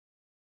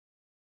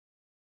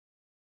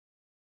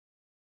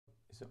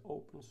is an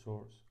open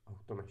source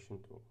automation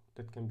tool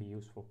that can be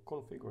used for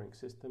configuring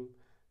system,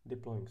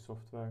 deploying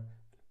software,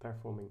 and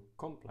performing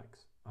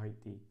complex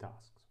IT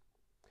tasks.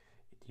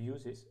 It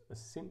uses a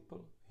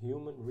simple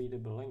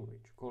human-readable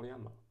language called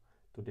YAML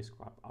to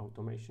describe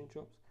automation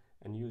jobs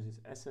and uses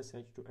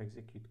SSH to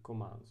execute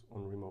commands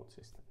on remote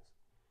systems.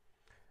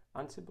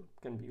 Ansible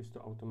can be used to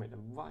automate a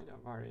wide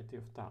variety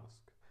of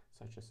tasks,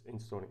 such as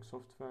installing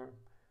software,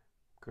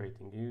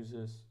 creating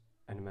users,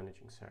 and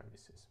managing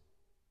services.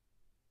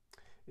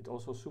 It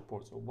also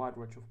supports a wide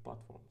range of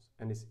platforms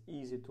and is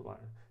easy to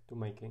learn, to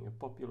making a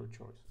popular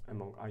choice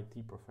among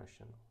IT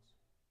professionals.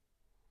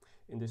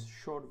 In this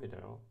short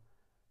video,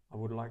 I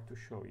would like to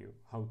show you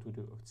how to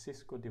do a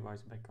Cisco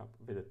device backup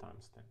with a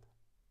timestamp.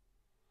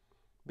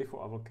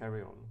 Before I will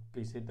carry on,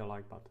 please hit the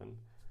like button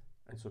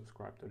and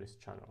subscribe to this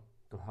channel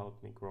to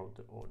help me grow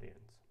the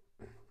audience.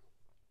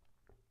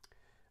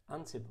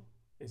 Ansible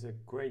is a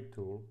great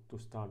tool to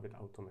start with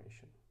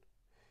automation.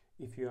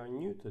 If you are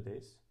new to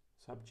this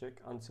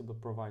subject, Ansible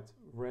provides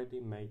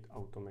ready-made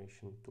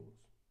automation tools.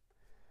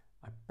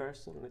 I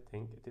personally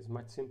think it is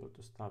much simpler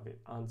to start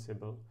with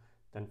Ansible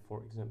than,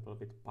 for example,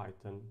 with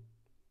Python.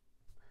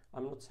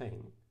 I'm not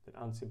saying that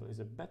Ansible is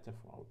better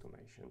for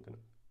automation than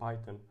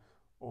Python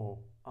or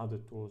other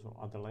tools or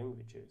other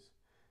languages.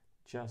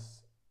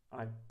 Just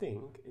I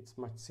think it's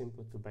much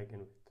simpler to begin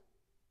with.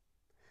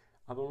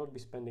 I will not be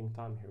spending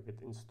time here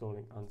with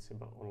installing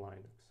Ansible on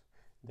Linux.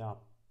 There are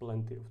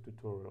plenty of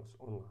tutorials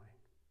online.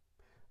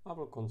 I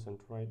will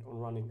concentrate on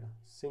running a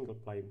single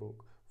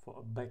playbook for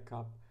a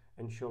backup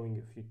and showing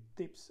you a few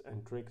tips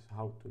and tricks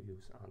how to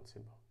use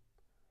Ansible.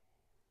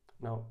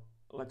 Now,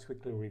 let's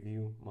quickly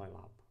review my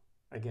lab.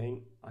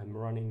 Again, I'm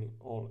running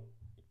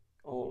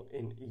all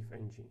in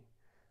EVE-NG.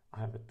 I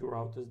have 2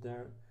 routers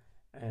there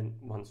and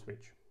 1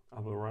 switch.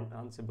 I will run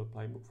Ansible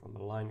playbook from a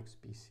Linux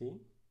PC,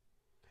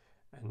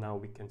 and now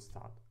we can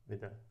start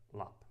with the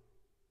lab.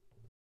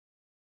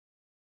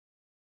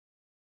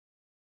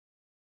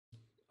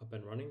 Up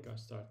and running, I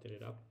started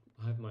it up.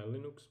 I have my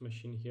Linux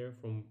machine here.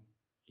 From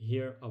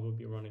here I will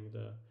be running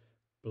the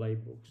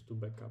playbooks to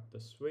back up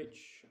the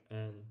switch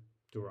and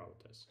 2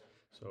 routers.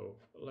 So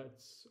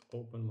let's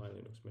open my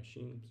Linux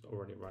machine. It's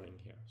already running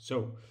here.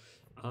 So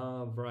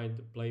I write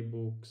the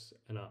playbooks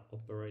and I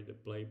operate the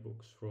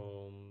playbooks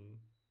from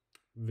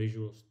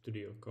Visual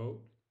Studio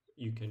Code.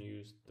 You can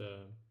use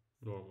the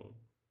normal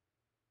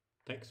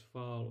text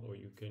file, or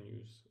you can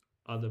use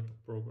other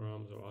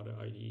programs or other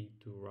IDE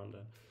to run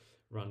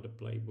the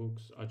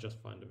playbooks. I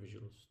just find the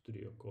Visual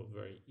Studio Code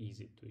very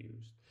easy to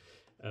use.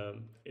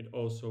 It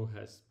also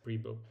has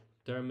pre-built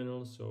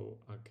terminals, so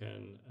I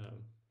can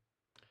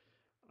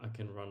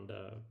run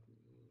the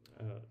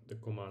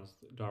commands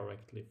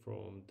directly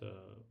from the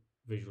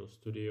Visual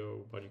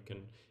Studio, but you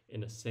can,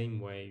 in the same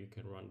way, you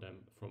can run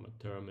them from a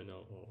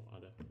terminal or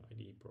other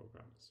IDE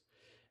programs.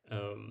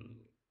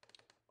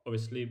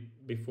 Obviously,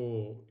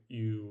 before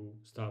you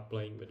start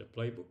playing with the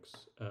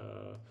playbooks,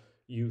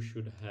 you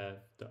should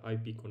have the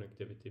IP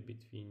connectivity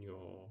between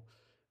your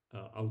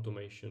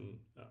automation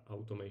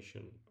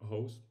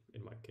host,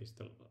 in my case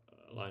the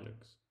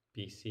Linux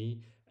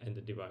PC, and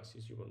the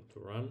devices you want to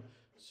run.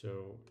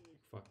 So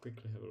if I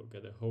quickly have a look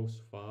at the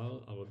host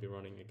file, I will be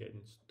running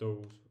against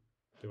those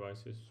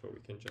devices, so we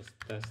can just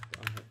test.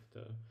 I have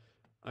the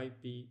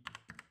IP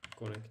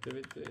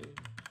connectivity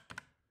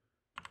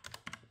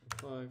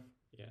 5.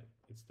 Yeah,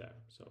 it's there,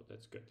 so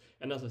that's good.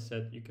 And as I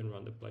said, you can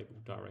run the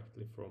playbook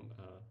directly from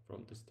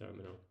this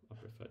terminal. I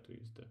prefer to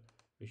use the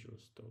Visual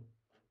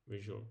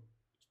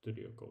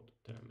Studio Code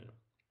terminal.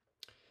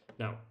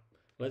 Now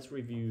let's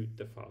review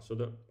the file. So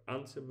the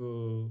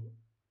Ansible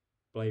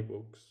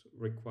playbooks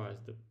requires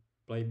the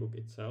playbook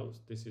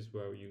itself. This is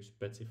where you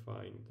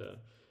specifying the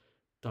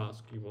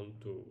task you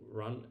want to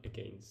run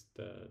against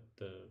the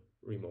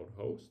remote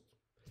host,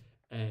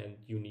 and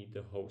you need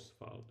the host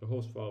file. The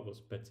host file will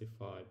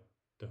specify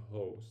the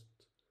host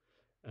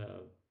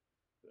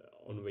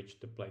on which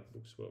the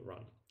playbooks will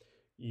run.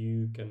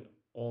 You can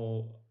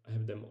all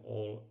have them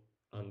all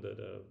under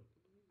the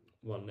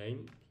one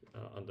name,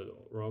 under the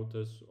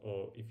routers,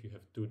 or if you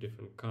have 2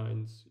 different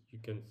kinds, you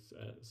can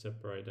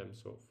separate them.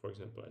 So for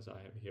example, as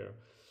I have here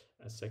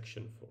a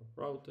section for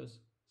routers,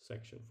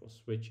 section for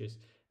switches,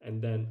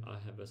 and then I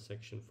have a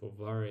section for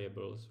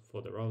variables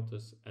for the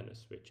routers and the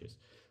switches.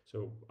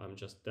 So I'm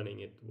just telling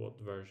it what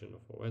version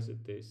of OS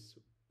it is,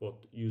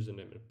 what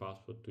username and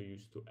password to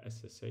use to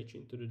SSH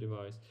into the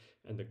device,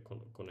 and the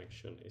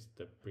connection is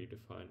the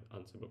predefined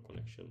Ansible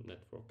connection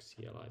network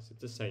CLIs. It's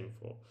the same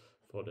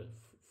for the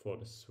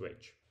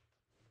switch.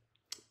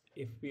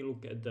 If we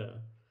look at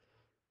the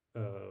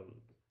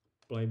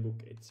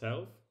playbook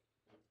itself,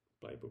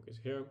 playbook is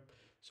here.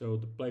 So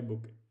the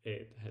playbook,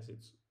 it has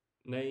its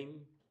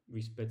name.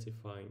 We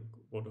specifying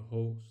what the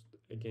host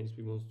against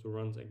we want to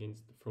run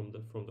against from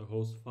the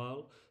host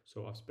file.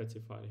 So I've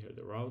specified here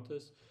the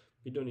routers.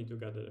 We don't need to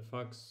gather the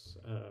facts.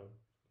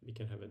 We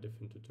can have a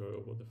different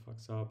tutorial what the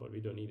facts are, but we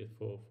don't need it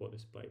for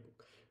this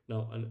playbook.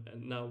 Now and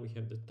now we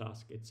have the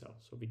task itself.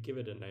 So we give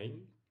it a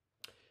name.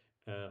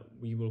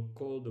 We will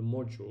call the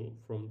module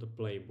from the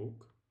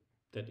playbook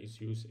that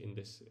is used in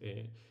this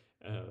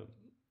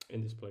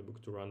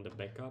playbook to run the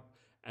backup.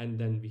 And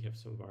then we have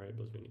some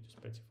variables we need to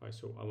specify.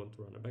 So I want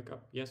to run a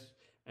backup, yes,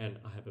 and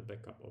I have a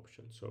backup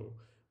option. So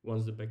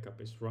once the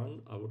backup is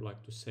run, I would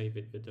like to save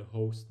it with the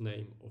host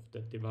name of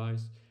that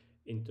device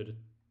into the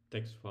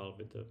text file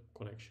with the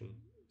connection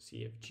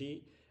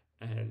CFG,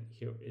 and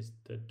here is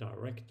the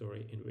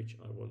directory in which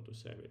I want to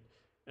save it.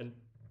 And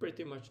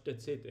pretty much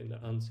that's it in the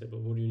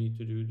Ansible. What you need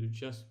to do to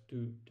just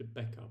do the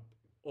backup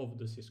of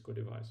the Cisco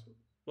device.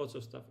 Lots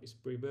of stuff is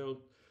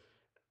pre-built,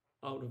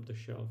 out of the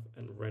shelf,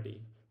 and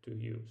ready to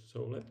use.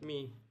 So let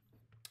me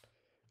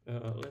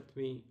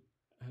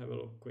have a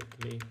look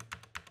quickly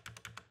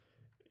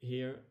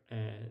here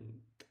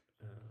and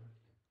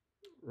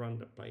run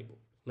the playbook.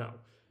 Now,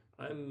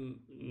 I'm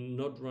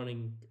not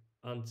running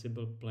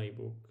Ansible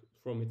playbook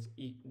from its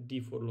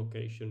default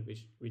location,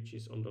 which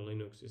is on the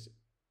Linux is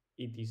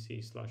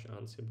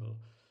etc/Ansible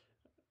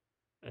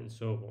and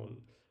so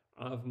on.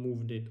 I've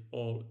moved it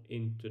all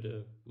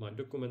into my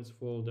documents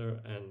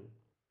folder, and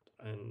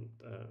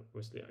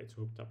obviously it's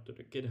hooked up to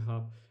the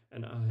GitHub,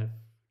 and I have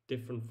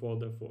different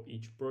folder for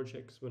each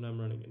project when I'm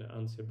running in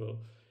Ansible.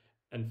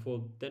 And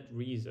for that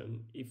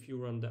reason, if you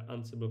run the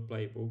Ansible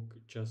playbook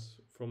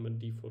just from a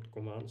default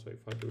command, so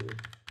if I do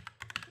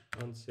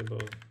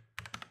Ansible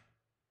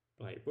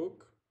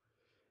playbook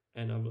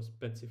and I will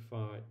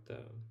specify I'll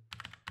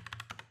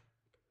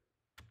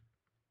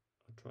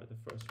try the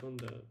first one,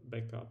 the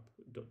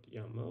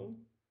backup.yaml.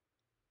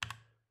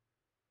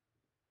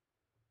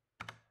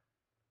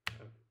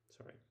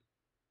 Sorry,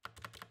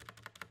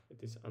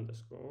 it is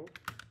underscore.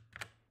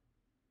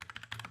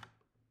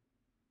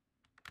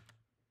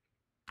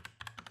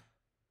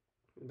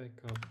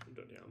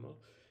 Backup.yaml.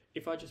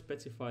 If I just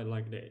specify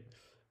like that,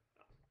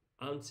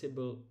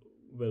 Ansible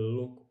will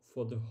look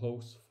for the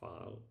host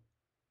file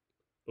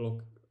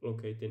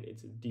located in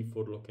its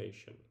default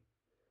location,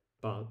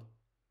 but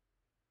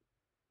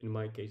in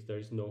my case there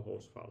is no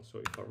host file. So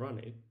if I run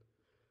it,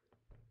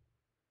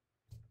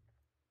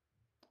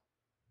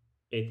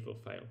 it will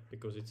fail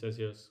because it says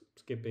here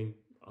skipping,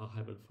 I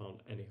haven't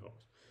found any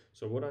host.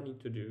 So what I need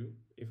to do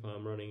if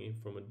I'm running it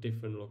from a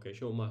different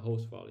location, or my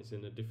host file is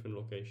in a different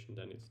location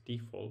than its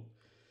default,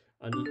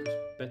 I need to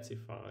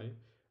specify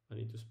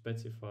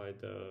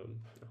the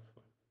my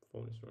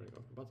phone is running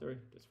out of battery,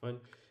 that's fine.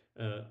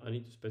 I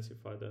need to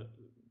specify the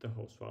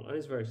host file, and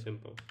it's very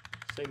simple.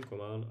 Same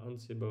command,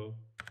 Ansible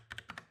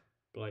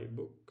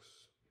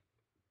playbooks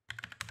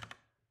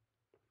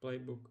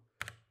playbook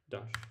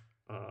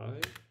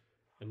 -I,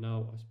 and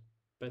now I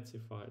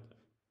specify the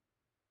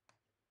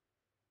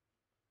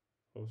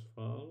host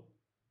file.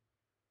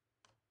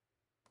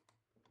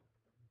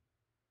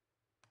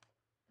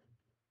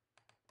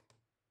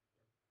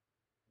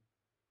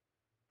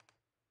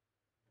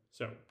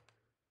 So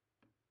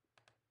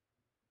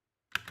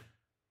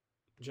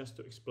just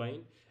to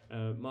explain,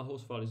 my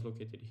host file is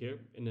located here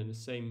and in the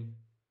same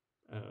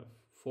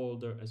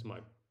folder as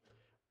my,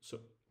 so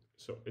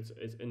it's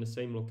in the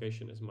same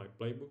location as my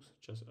playbooks,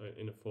 just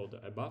in a folder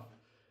above.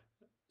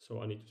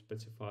 So I need to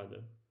specify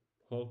the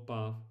whole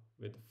path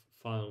with the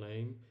file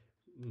name.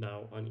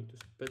 Now I need to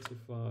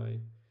specify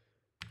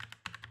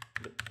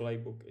the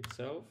playbook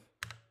itself,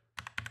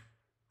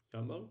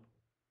 YAML,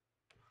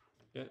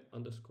 yeah,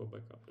 underscore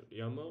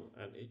backup.yaml,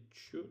 and it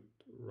should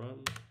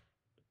run the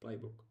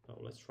playbook. Now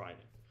let's try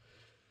it.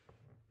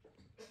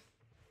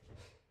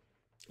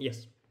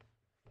 Yes,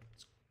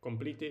 it's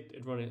completed.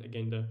 It ran it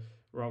again the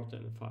router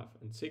and 5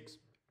 and 6.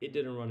 It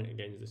didn't run it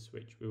against the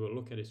switch. We will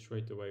look at it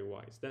straight away.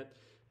 Why is that?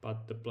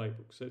 But the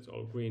playbook, so it's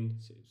all green,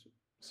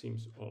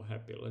 seems all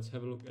happy. Let's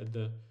have a look at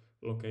the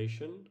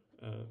location.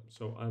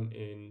 So I'm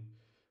in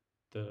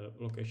the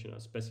location I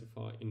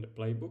specify in the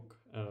playbook,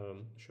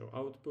 show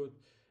output,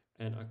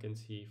 and I can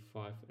see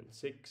 5 and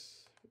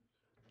 6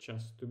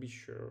 just to be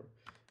sure.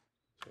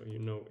 So you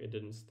know it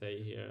didn't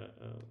stay here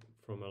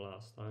from the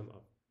last time. I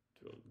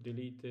will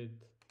delete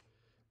it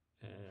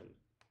and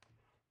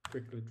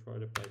quickly try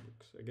the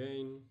playbooks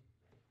again.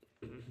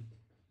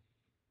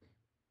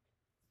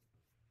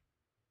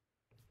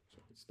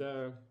 So it's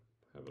there.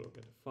 Have a look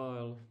at the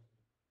file,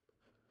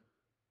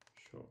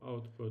 show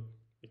output.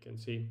 You can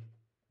see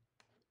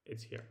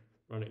it's here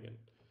running it.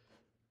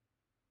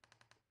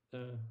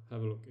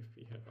 Have a look if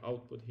we have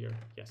output here.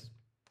 Yes,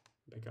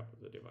 backup of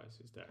the device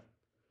is there.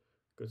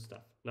 Good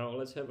stuff. Now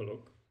let's have a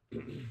look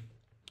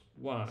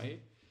why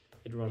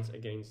it runs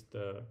against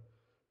the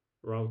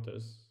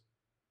routers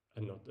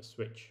and not the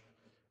switch.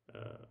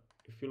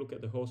 If you look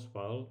at the host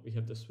file, we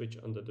have the switch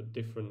under the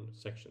different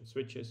sections: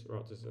 switches,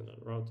 routers, and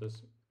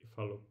non-routers. If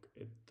I look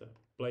at the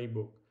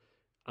playbook,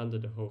 under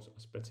the host, I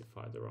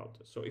specify the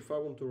router. So if I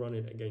want to run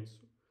it against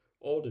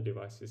all the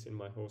devices in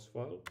my host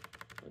file,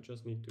 I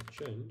just need to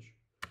change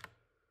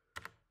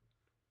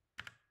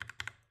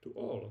to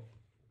all.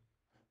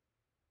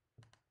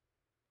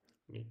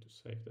 Need to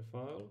save the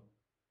file.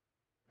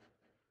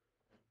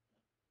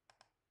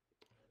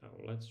 Now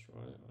let's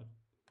try. I'll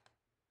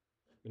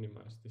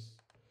minimize this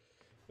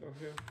over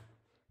here.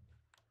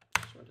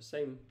 Try the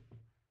same.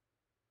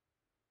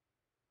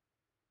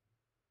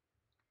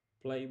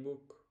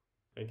 playbook,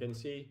 I can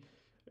see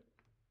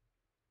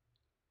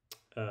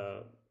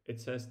it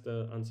says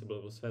the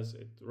Ansible says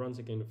it runs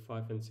again with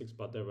 5 and 6,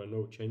 but there were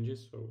no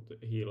changes, so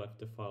he left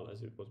the file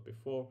as it was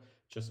before,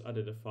 just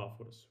added a file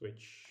for the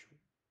switch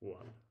 1.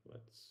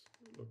 Let's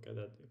look at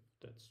that if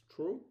that's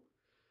true.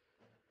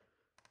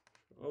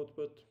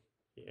 Output,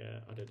 yeah,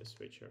 added a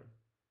switcher.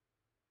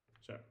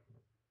 So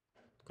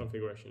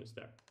configuration is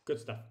there. Good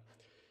stuff.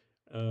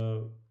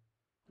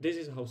 This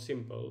is how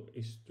simple it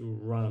is to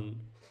run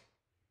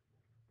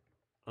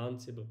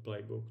Ansible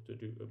playbook to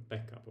do a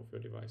backup of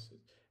your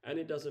devices. And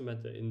it doesn't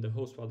matter, in the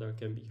host file there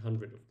can be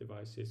hundreds of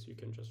devices, you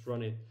can just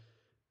run it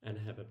and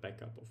have a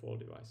backup of all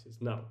devices.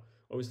 Now,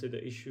 obviously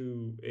the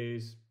issue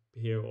is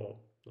here, or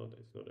no,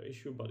 it's not an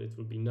issue, but it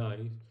will be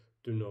nice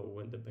to know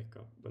when the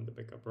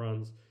backup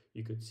runs.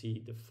 You could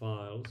see the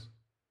files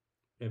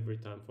every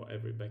time for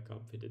every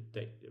backup with a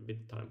date,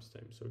 with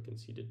timestamp, so you can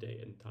see the day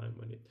and time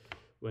when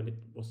it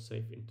was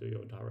saved into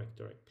your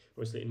directory.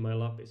 Obviously in my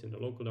lab it's in the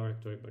local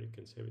directory, but you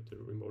can save it to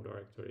the remote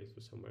directory,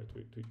 to somewhere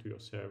to your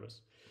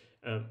servers.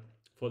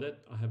 For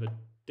that I have a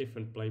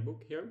different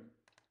playbook here,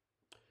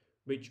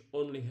 which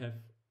only have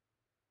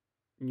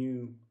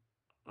new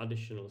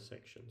additional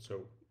section.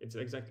 So it's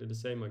exactly the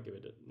same. I give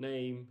it a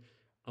name.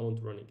 I want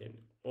to run again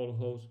all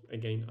hosts.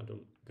 Again, I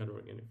don't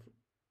gather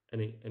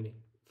any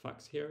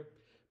facts here.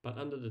 But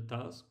under the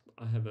task,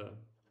 I have a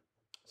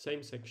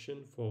same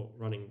section for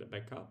running the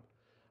backup.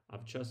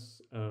 I've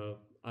just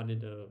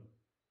added a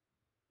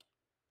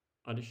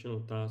additional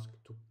task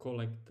to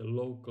collect the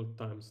local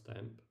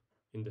timestamp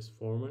in this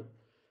format,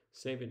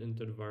 save it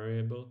into the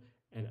variable,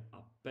 and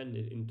append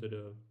it into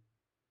the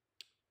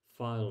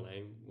file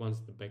name once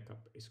the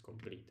backup is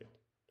completed.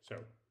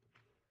 So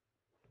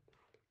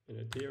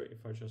in theory,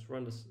 if I just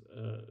run this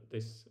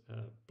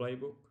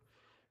playbook,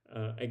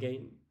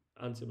 again,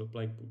 Ansible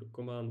playbook, the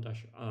command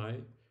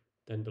 -I,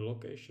 then the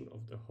location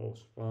of the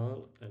host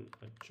file, and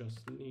I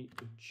just need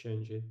to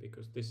change it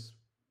because this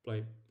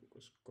playbook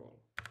was called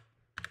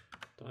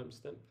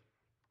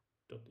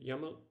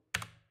timestamp.yaml.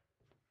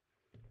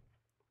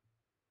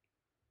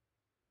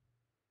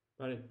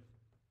 Right,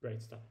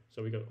 great stuff.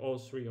 So we got all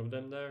 3 of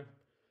them there.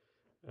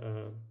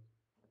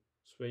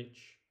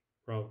 Switch,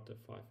 router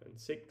 5 and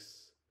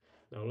 6.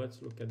 Now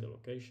let's look at the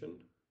location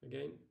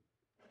again.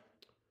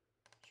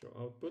 Show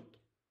output.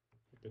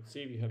 You can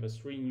see we have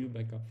 3 new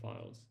backup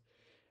files,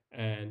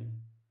 and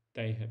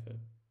they have a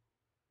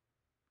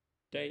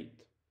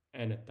date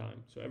and a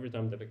time. So every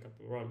time the backup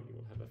will run, you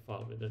will have a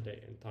file with a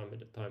date and time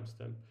with a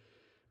timestamp.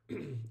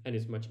 And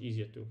it's much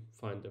easier to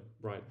find the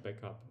right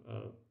backup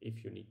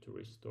if you need to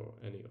restore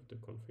any of the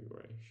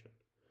configuration.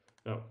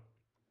 Now,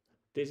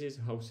 this is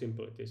how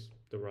simple it is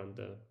to run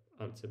the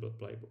Ansible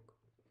playbook.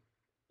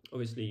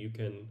 Obviously, you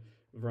can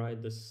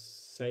write the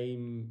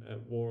same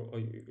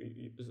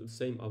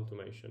same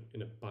automation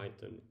in a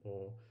Python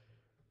or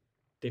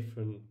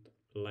different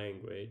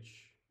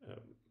language,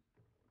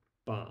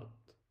 but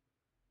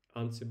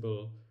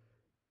Ansible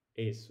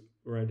is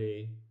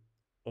ready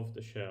off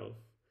the shelf.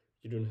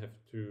 You don't have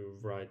to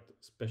write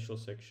special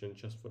section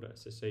just for the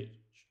SSH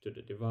to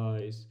the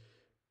device,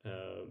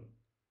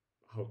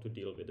 how to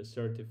deal with the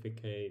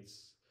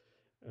certificates.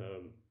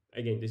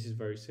 Again, this is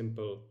very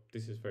simple.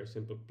 This is very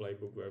simple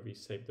playbook where we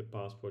save the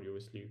password.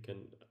 Obviously, you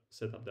can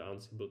set up the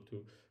Ansible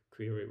to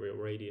query your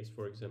radius,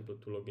 for example,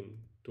 to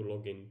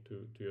log in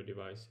to your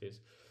devices.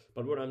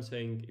 But what I'm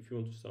saying, if you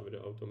want to start with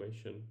the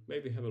automation,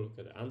 maybe have a look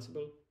at the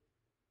Ansible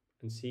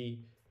and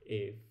see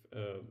if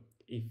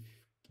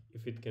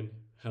it can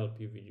help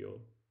you with your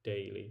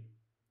daily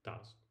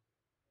task.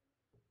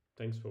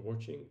 Thanks for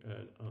watching,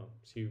 and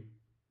see you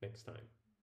next time.